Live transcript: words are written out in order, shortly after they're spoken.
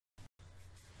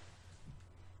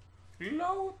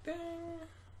Floating.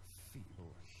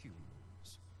 Feeble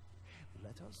humans.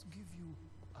 Let us give you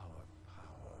our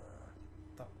power.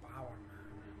 The power,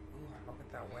 man. Ooh, look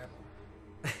at that weapon.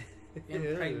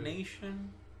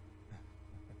 Impregnation.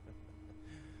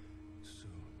 Soon,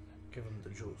 Give him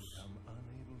the juice. I'm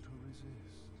unable to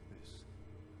resist this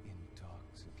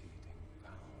intoxicating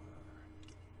power.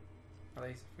 Well,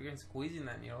 he's freaking squeezing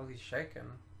that needle. He's shaking.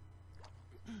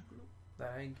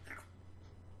 That egg.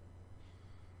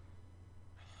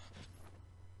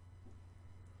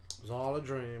 It was all a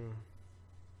dream.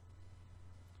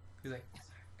 He's like,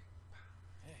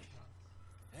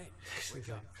 Hey, He's like,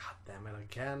 God damn it,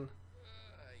 again.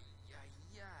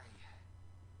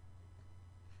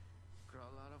 Crawl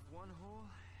out of one hole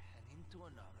and into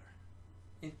another.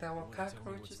 ain't that what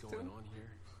cockroaches do? on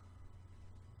here?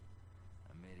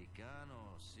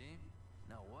 Americano, see?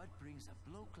 Now what brings a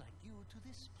bloke like you to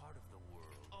this part of the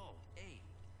world? Oh, hey,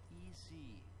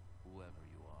 easy, whoever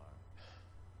you are.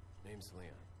 Name's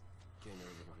Leon. Came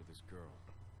here looking for this girl.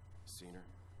 Seen her?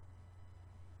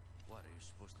 What, are you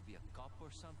supposed to be a cop or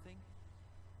something?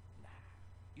 Nah,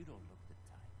 you don't look the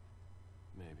type.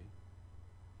 Maybe.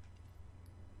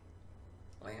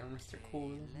 Leon, Mr.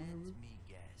 Cool. Let me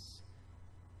guess.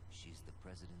 She's the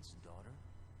president's daughter?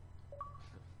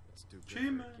 That's too She,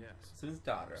 good man. for a guess. It's his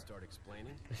daughter. Start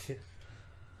explaining?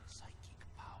 Psychic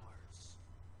powers.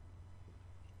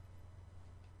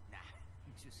 Nah,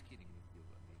 I'm just kidding with you,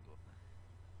 amigo.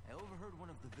 I overheard one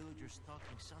of the villagers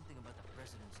talking something about the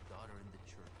president's daughter in the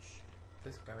church.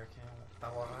 This guy can't. Está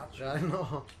borracho. I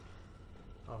know.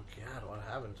 Oh god, what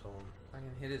happened to him? I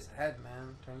can hit his head,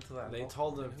 man. Turn to that. They local.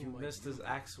 told him if you missed his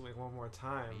axe swing one more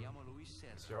time, Me llamo Luis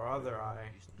Serra. it's your other eye.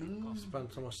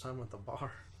 Spent so much time at the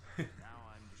bar. Now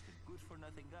I'm just a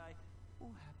good-for-nothing guy who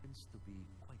happens to be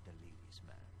quite a ladies'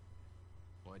 man.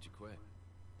 Why'd you quit?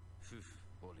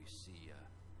 Policia,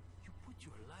 you put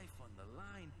your life on the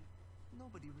line.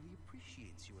 Nobody really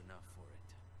appreciates you enough for it.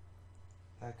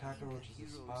 That cockroach Being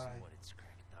is a hero spy. isn't what it's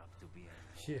cracked up to be.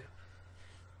 Yeah.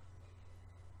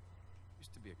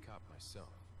 Used to be a cop myself.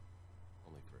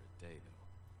 Only for a day, though.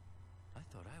 I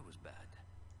thought I was bad.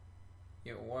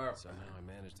 You were. Somehow I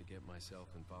managed to get myself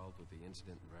involved with the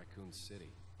incident in Raccoon City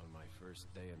on my first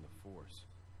day in the force.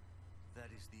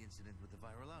 That is the incident with the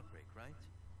viral outbreak, right?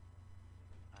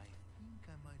 I think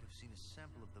I might have seen a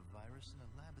sample of the virus in a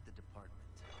lab at the department.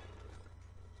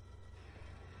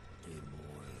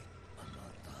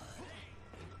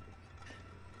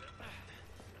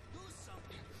 Do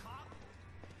something, cop!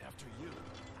 After you.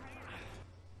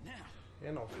 Now!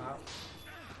 You know, cop.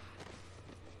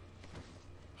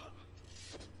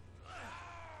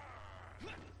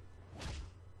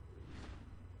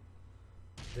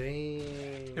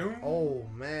 Dang. Oh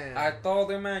man. I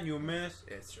told him, man, you missed.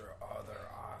 It's your other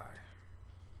eye.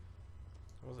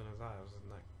 It wasn't his eye, it was his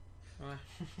neck.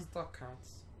 Still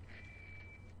counts.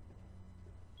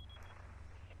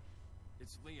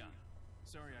 It's Leon.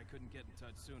 Sorry I couldn't get in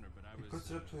touch sooner, but I He was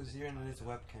puts it up to his ear and then his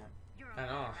webcam. You're I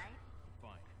okay, know. right?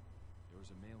 fine. There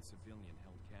was a male civilian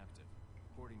held captive.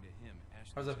 According to him,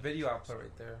 Ashley There's a said video he output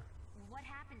right there. What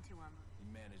happened to him?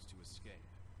 He managed to escape.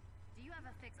 Do you have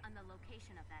a fix on the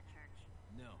location of that church?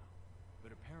 No. But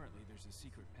apparently there's a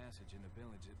secret passage in the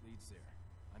village that leads there.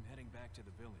 I'm heading back to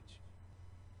the village.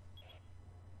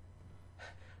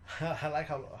 I like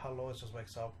how Lois just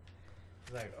wakes up.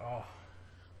 He's like, oh,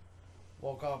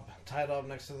 woke up, tied up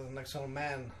next to the next to a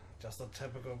man. Just a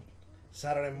typical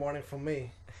Saturday morning for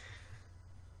me.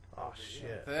 Oh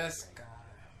shit. This guy.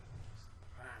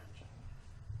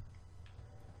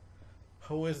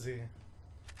 Who is he?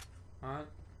 What?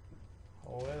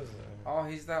 Who is he? Oh,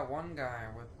 he's that one guy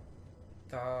with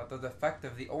the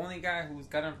defective, the only guy who's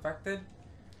got infected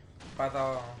by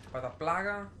the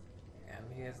plaga, and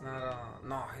he is not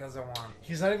no, he doesn't want.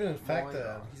 He's not even infected.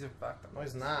 No, he's infected. No,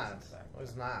 he's not. No,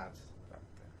 he's not.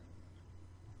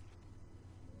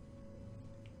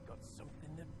 Got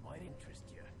something that might interest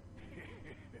you.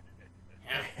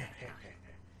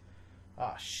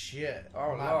 Oh shit.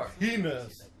 Oh my Lord.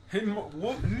 penis.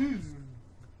 What? I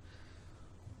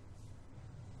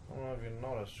don't know if you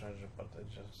noticed, Treasure, but they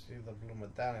just see the blue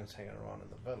medallions hanging around in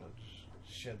the village.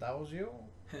 Shit, that was you?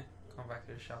 Come back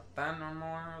to the shop. 10 or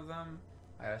more of them.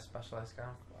 I got a specialized gun.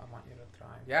 I want you to try.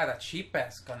 Yeah, that cheap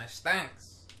ass gun. It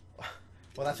stinks.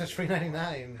 Well, that's just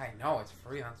 $3.99. I know it's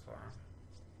free. That's why.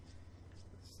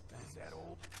 Is that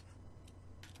old?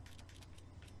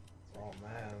 Oh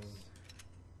man.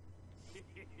 Thank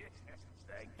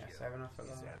Yeah, you. 7 for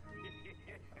that.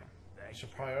 You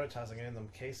should prioritize getting them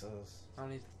cases. I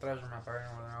don't need to treasure my burden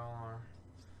where they all are.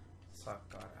 Suck,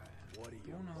 God, I am. What are you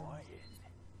Who knows? buying?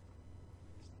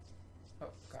 Oh,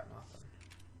 got nothing.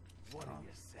 What are you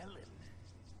selling?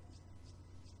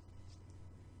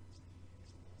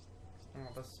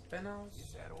 Oh, the spinners.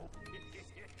 Is that all?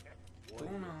 What are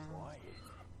Tuna. you buying?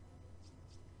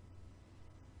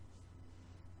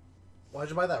 Why'd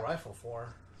you buy that rifle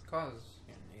for? Cause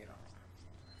you need them.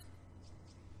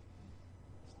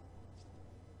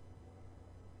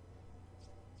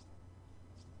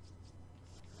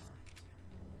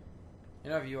 You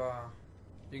know, if you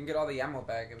you can get all the ammo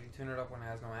back if you tune it up when it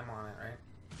has no ammo on it, right?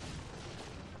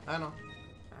 I know.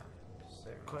 Just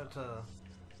saving. Quite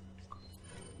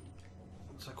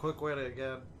it's a quick way to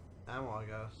get ammo, I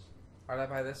guess. Why did I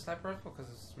buy this type rifle?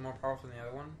 Because it's more powerful than the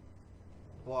other one.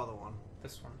 What other one?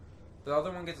 This one. The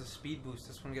other one gets a speed boost.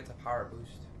 This one gets a power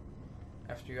boost.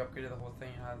 After you upgraded the whole thing,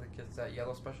 you know, it gets that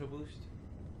yellow special boost.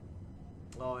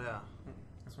 Oh yeah.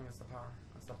 This one gets the power.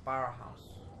 That's the powerhouse.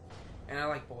 And I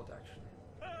like bolt action.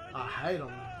 I hate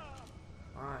them.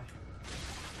 Why?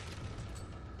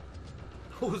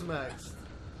 Who's next?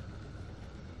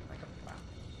 Like a bat.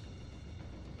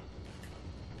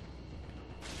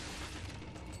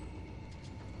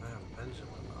 I am Benjamin.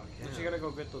 But you gotta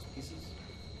go get those pieces.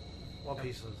 What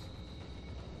pieces?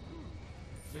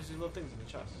 There's these little things in the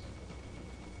chest.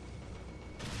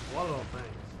 What little things?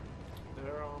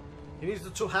 They're He needs the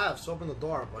 2 halves to open the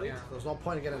door, but Yeah. there's no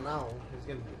point in getting it now. He's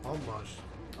getting bum rushed.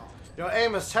 Your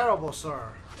aim is terrible, sir.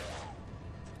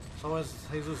 So is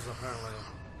Jesus apparently.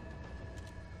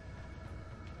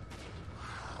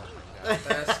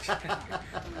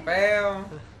 Fail.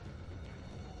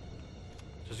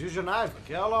 Just use your knife.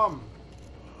 Kill him.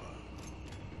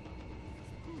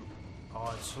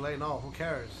 Oh, it's too late. No, who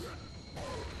cares?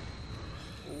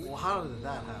 Well, how did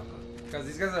that happen? Because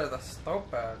these guys are the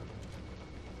stupid.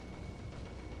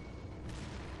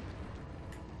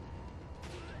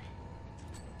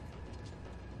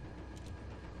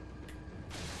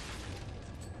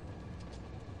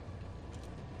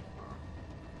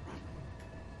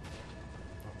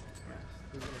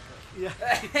 Yeah,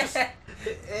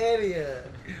 idiot.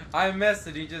 I missed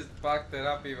it. He just fucked it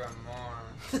up even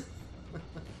more.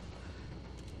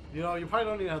 You know, you probably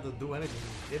don't even have to do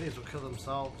anything. Idiots will kill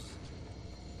themselves.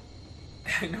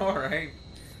 I know, right?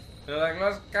 They're like,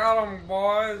 let's kill them,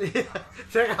 boys.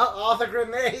 Check out all the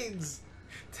grenades.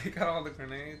 Take out all the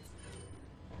grenades.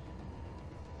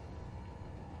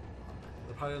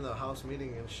 They're probably in the house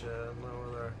meeting and shit. And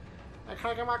over there, I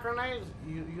can't get my grenades.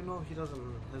 You know he doesn't.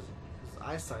 His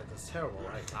eyesight is terrible,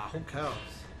 right? Ah, who cares?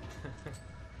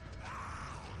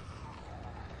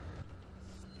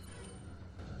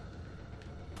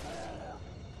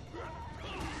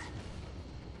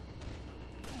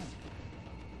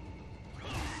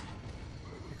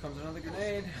 Here comes another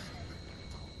grenade.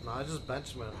 No, it's just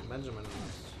Benjamin and his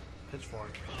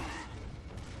pitchfork.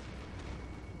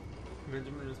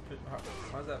 Benjamin is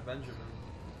how's that Benjamin?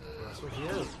 That's what he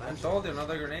is. I Benjamin. told you,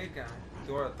 another grenade guy.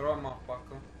 Throw him off,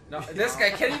 buckle. No, this guy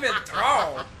can't even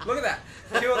throw. Look at that.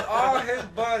 Killed all his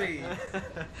buddies.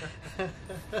 I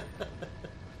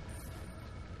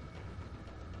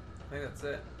think that's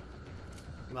it.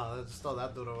 No, there's still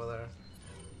that dude over there.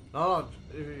 No,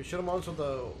 if you shoot him once with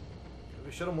the, if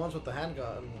you shoot him once with the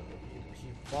handgun, he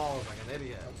falls like an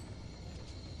idiot.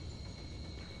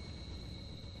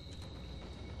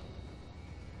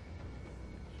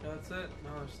 That's it.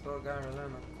 No, there's still a guy right there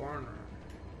in the corner.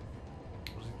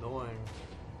 What's he doing?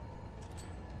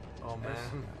 Oh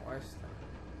man, Why is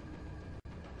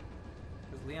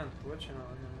Leon twitching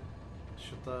on him?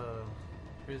 shoot the,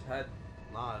 Through his head.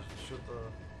 nah, shoot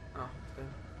the, Oh, it's good.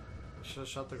 should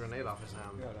shut the grenade off his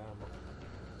hand. got ammo.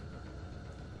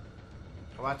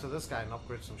 Go back to this guy and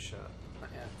upgrade some shit. Not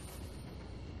yet.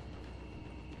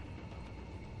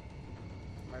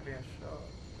 Might be a shot.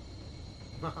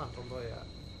 Nah, don't do it yet.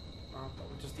 Oh,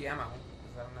 just the ammo.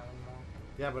 Because I don't have any more.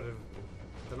 Yeah, but if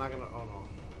they're not gonna, oh no.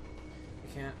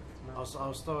 You can't. No. I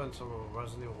was still into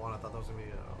Resident Evil 1. I thought that was gonna be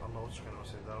a load screen. I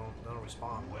was like, they don't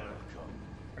respond. What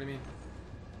do you mean?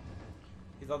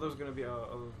 He thought there was gonna be a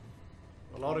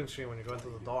A loading screen when you go into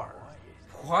the door.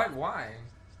 What? Why?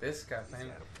 This guy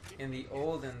playing in the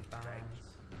olden times.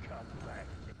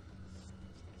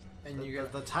 And you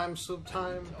got The time soup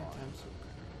time.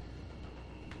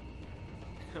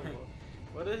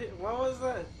 What did he? What was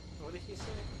that? What did he say?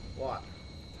 What?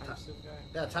 Time soup guy.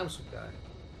 Yeah, time soup guy.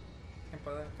 Can't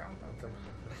put that count out there.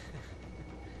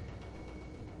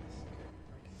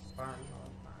 Fine.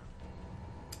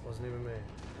 Wasn't even me.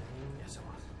 Yes, it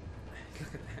was.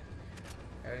 Look at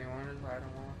that. Everyone is I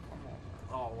don't want to come over.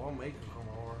 Oh, we'll make him come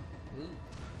over. Ooh.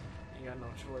 You got no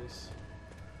choice.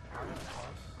 I'm gonna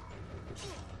toss.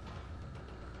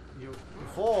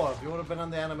 Before, if you would have been on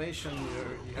the animation,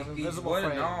 you have He invisible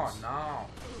wouldn't. frames. No.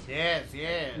 Yes,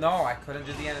 yes. No, I couldn't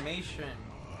do the animation.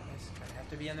 I have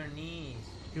to be on their knees.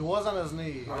 He was on his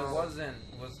knees. No, it wasn't.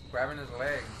 It was grabbing his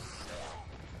legs.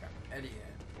 Like an idiot.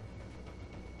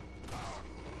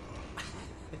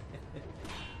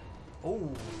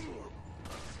 Oh.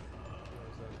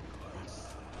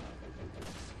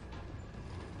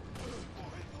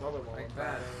 Another one. Like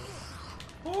that.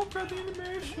 Oh, got the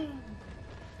animation.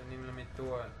 Didn't even let me do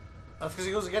it. That's because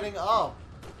he was getting up.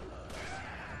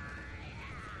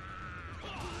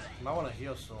 I want to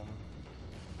heal soon.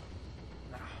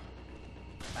 No.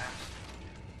 Fast.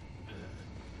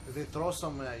 If they throw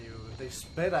something at you, if they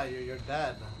spit at you, you're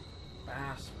dead.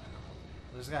 Fast, man.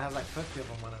 This guy has like 50 of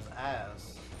them on his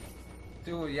ass.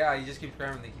 Dude, yeah, you just keep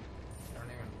grabbing. They keep. I don't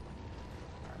even.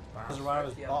 Because around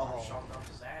his butthole. Shoved up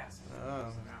his ass.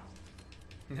 Yeah.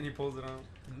 And then he pulls it out.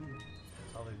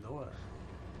 That's how they do it.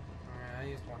 Yeah, I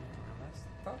used one. That's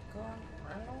tough gun,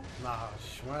 right?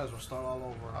 Nah, might as well start all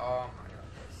over. Oh my god.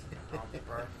 Oh,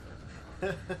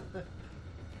 perfect.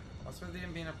 What's with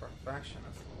even being a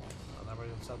perfectionist? I never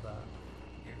even said that.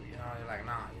 You know, you're like,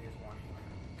 nah, you just want it.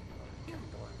 You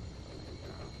can't do it.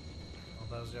 Well,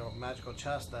 there's your magical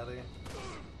chest, Daddy.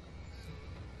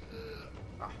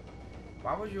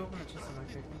 Why would you open the chest and not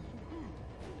kick me?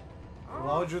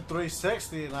 Why would you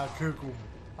 360 and not kick him?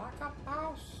 Back up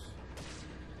house.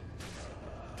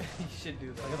 You should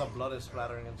do that. Look at the blood is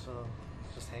splattering into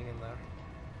just hanging there.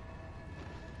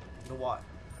 The what?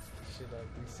 You should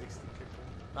 360 kick him.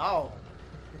 No!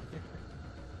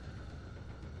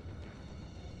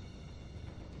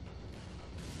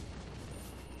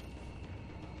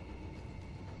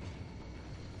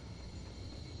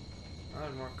 Oh,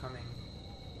 there's more coming.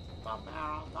 The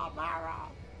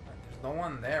barrel. There's no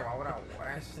one there. Why would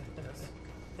I waste this?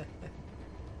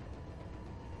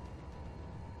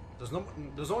 There's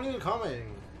no one even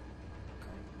coming.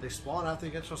 They spawn after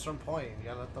you get to a certain point. You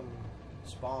gotta let them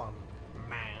spawn.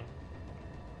 Man.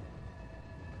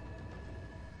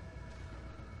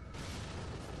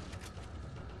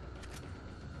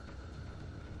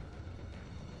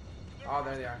 Oh,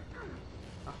 there they are.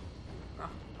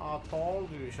 I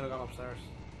told you, you should have gone upstairs.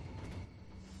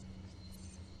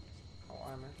 Oh,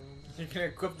 why am I doing that? You're gonna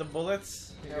equip the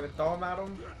bullets? You're gonna throw them at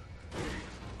him?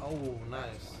 Oh,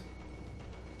 nice.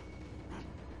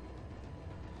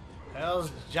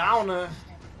 Hell's Jonah.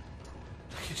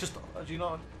 You just, you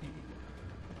know, you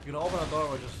can open a door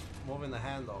by just moving the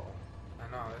handle. I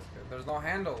know, that's good. There's no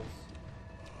handles.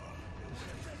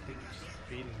 Just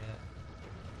beating it.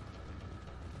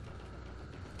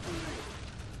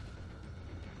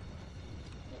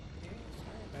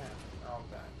 Oh,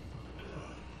 bad.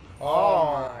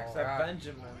 Oh, my Except God.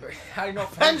 Benjamin. How do you know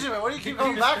Benjamin, what do you keep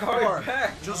going back for?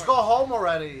 Just go home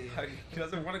already. He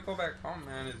doesn't want to go back home,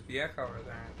 man. His vieja over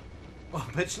there. Oh,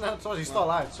 bitch, not so he's still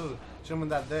alive too. Shoot him in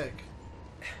that dick.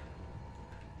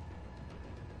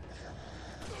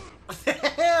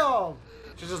 Damn!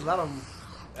 Should just let him.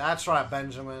 That's right,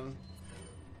 Benjamin.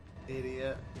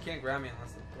 Idiot. You can't grab me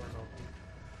unless the door's open.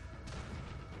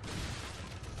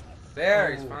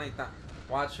 There, he's Ooh. finally done.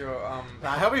 Watch your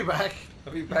Nah, he'll be back.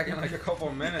 He'll be back in like a couple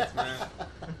of minutes, man.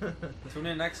 Tune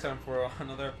in next time for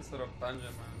another episode of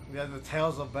Benjamin. Yeah, the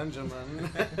tales of Benjamin.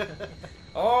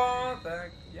 Oh, the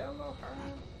yellow heart.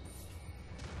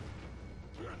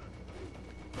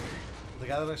 The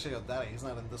guy that actually your daddy, he's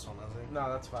not in this one, is he?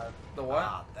 No, that's 5. The what?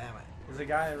 Ah, damn it. There's a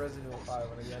guy in Resident Evil 5,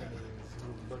 one of the enemies,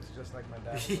 who looks just like my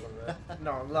dad a little bit.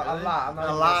 No, a Really? lot. I'm not A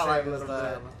even lot gonna say like a little his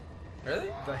dad. bit.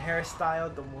 Really? The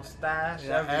hairstyle, the mustache,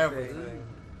 Yeah, everything. everything.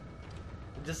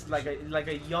 Just like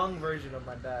a young version of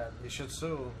my dad. You should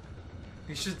sue.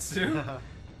 You should sue.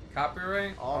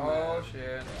 Copyright? Oh, man.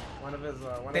 Shit. One of his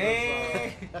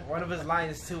Dang. one of his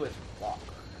lines too is walk.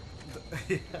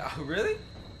 Yeah. Oh, really?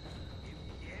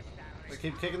 Just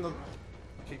keep kicking the.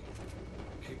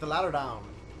 Kick the ladder down.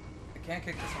 I can't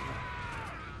kick this one.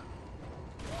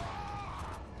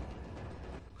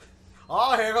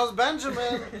 Oh, here goes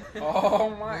Benjamin. Oh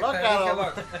my! Look Hey, at him.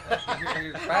 Look.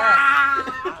 He's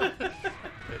back.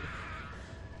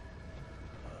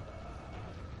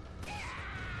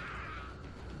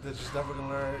 They're just never gonna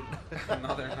learn.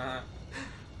 No, they're not.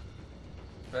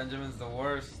 Benjamin's the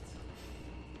worst.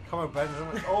 Come on,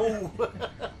 Benjamin. Oh.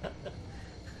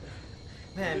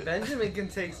 Man, Benjamin can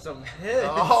take some hits.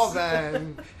 Oh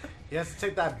man. He has to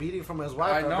take that beating from his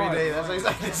wife I know, every day. it's That's why he's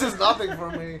fine. like, this is nothing for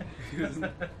me.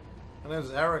 My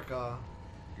name's Erica.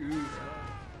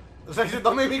 It's like,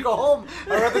 don't make me go home.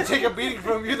 I'd rather take a beating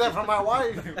from you than from my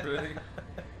wife. Really?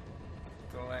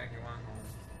 Go like you want home.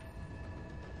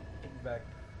 Back.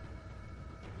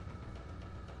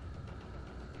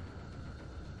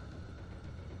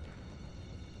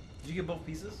 you get both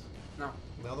pieces? No.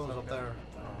 The other one's up Okay. there.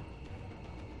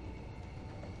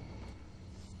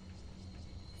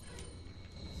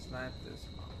 Snipe this.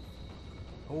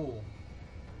 Oh.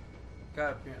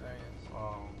 Got up here. There he is.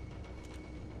 Oh.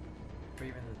 Or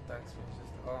even the text was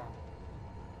just. Oh.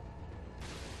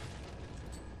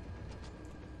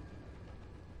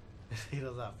 He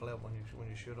does that flip when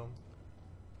you shoot him.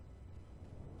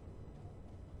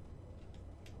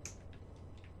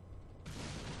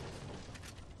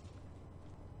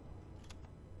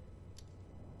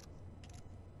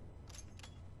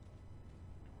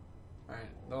 Alright,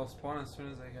 they'll spawn as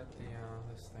soon as I get the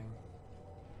this thing.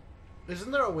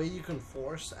 Isn't there a way you can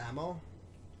force ammo?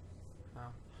 Oh.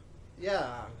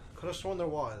 Yeah, could have sworn there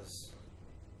was.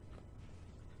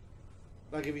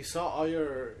 Like if you saw all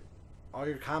your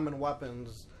common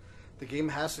weapons, the game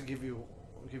has to give you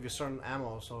certain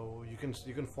ammo, so you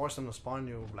can force them to spawn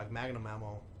you like magnum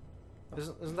ammo.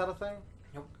 Isn't that a thing?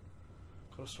 Nope.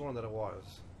 Could have sworn that it was.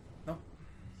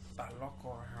 Está loco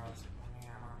or how it's spawning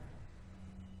ammo.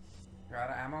 You're out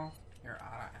of ammo? You're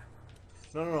out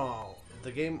of ammo. No.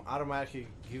 The game automatically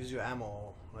gives you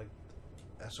ammo like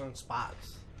at certain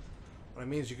spots. What it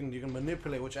means you can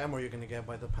manipulate which ammo you're gonna get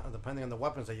by depending on the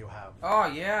weapons that you have. Oh,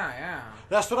 yeah.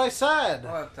 That's what I said.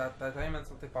 Oh, that I meant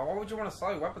something. But why would you want to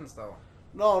sell your weapons, though?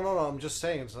 No. I'm just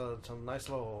saying it's a nice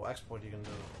little export you can do.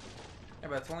 Yeah,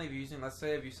 but it's only if you're using, let's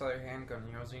say if you sell your handgun,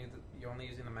 you're only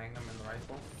using the Magnum and the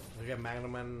rifle. You get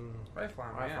magnum and Rifle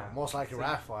ammo, rifle. yeah. Most likely So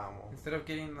rifle ammo. Instead of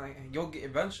getting, like,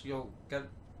 eventually you'll get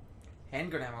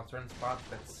handgun ammo at certain spots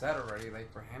that's set already,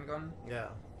 like for handgun. Yeah.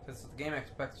 Because the game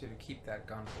expects you to keep that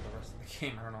gun for the rest of the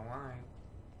game. I don't know why.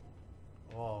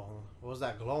 Oh, what was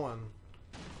that glowing?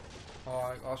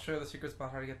 Oh, I'll show you the secret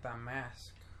spot how to get that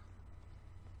mask.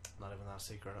 Not even that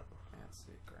secret. Yeah, it's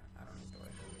secret. I don't need the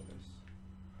rifle for this.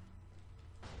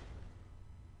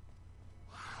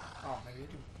 Oh, maybe you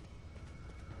do.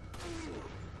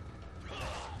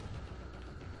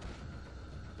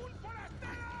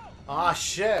 Ah,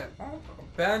 shit. Oh,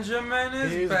 Benjamin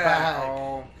is He's back. back.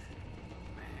 Oh,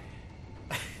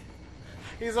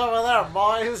 He's over there,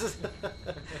 boys.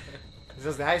 He's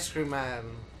just the ice cream man.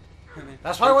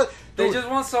 That's probably what they dude, just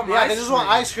want some yeah, ice they just cream. want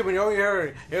ice cream, and you're over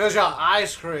here. Here's your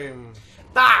ice cream.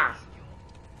 Da! I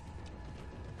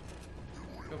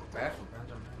feel bad for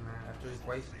Benjamin, man. After his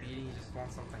wife's beating, he just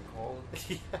wants something cold.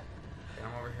 Yeah. And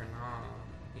I'm over here,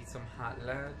 no. Need some hot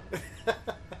lead.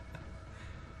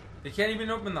 They can't even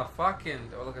open the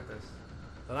fucking. Oh, look at this.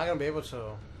 They're not gonna be able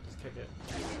to. Just kick it.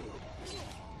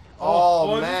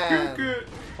 Oh, just man. kick it.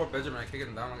 Poor Benjamin, I kick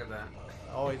him down. Look at that.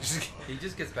 Oh, he just. He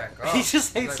just gets back up. He just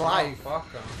He's hates like, life. "Oh,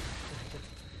 fuck him.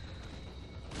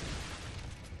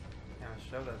 Yeah,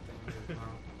 shove that thing in his mouth.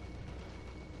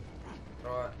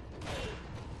 Throw it.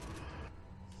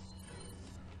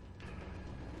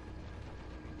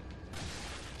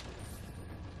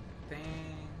 Dang.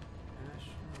 Yeah,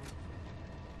 sure.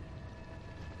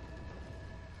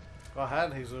 Go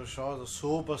ahead, he's gonna show us a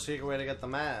super secret way to get the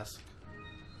mask.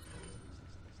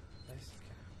 Nice.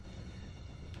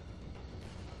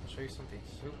 I'll show you something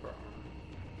super.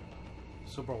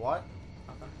 Super what?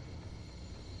 Nothing.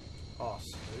 Oh,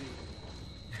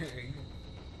 sweet.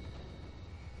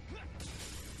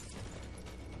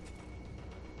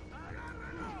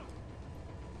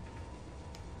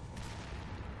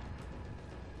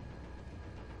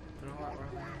 You know what?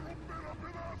 We're there.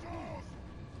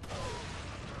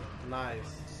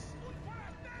 Nice.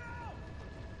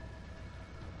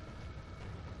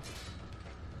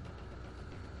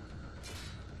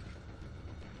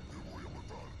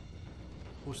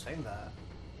 Who's saying that?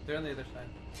 They're on the other side.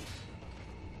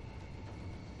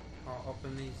 I'll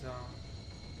open these,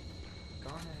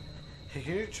 gone. Hey,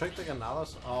 can you trick the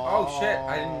Ganalas? Oh shit!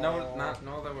 I didn't not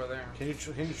know that we're there. Can you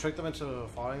trick them into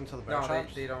falling into the bear No,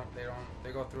 traps? they don't.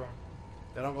 They go through them.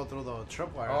 They don't go through the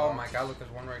tripwire. Oh my god! Look,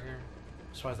 there's one right here.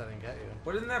 I'm surprised I didn't get you.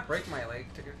 What didn't that break my leg?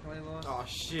 Technically, Lewis? Oh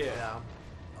shit. Yeah.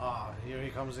 Oh, here he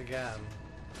comes again.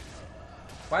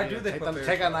 Why Here, do they take put them? bear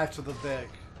Take a traps? knife to the dick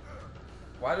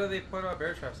Why do they put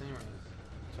bear traps anyways?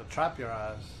 to trap your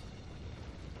ass.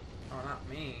 Oh, not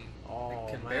me. Oh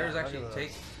Can man, bears look actually at take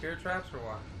this. bear traps or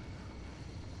what?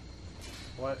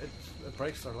 What? It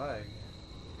breaks their leg.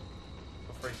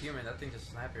 But for a human, that thing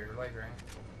just snap your leg, right?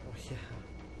 Oh yeah.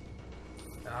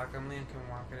 And how come Liam can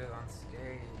walk it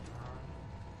unscathed, huh?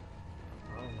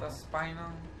 I don't The know.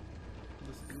 spinal.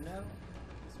 The spinal?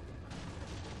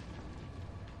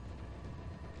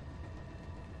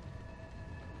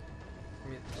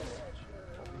 Give me the torch.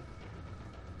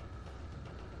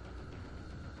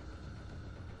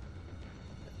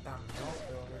 That milk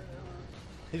over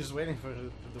here. He's just waiting for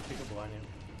the peekaboo on you.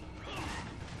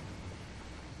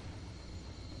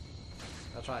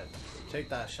 That's right. Take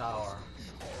that shower.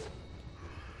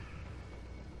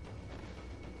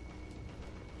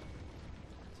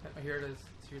 Here it is.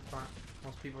 It's your spot.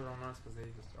 Most people don't notice because they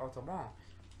just, oh, it's a wall.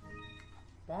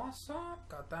 What's up?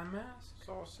 Got that mask?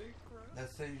 So secret.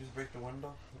 That's it. You just break the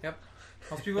window. Yep.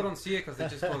 Most people don't see it because they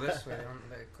just go this way. They don't,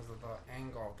 because of the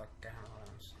angle of the camera.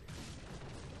 They don't see it.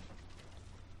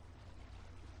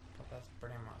 But that's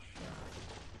pretty much.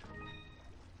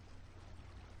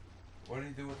 What do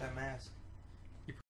you do with that mask?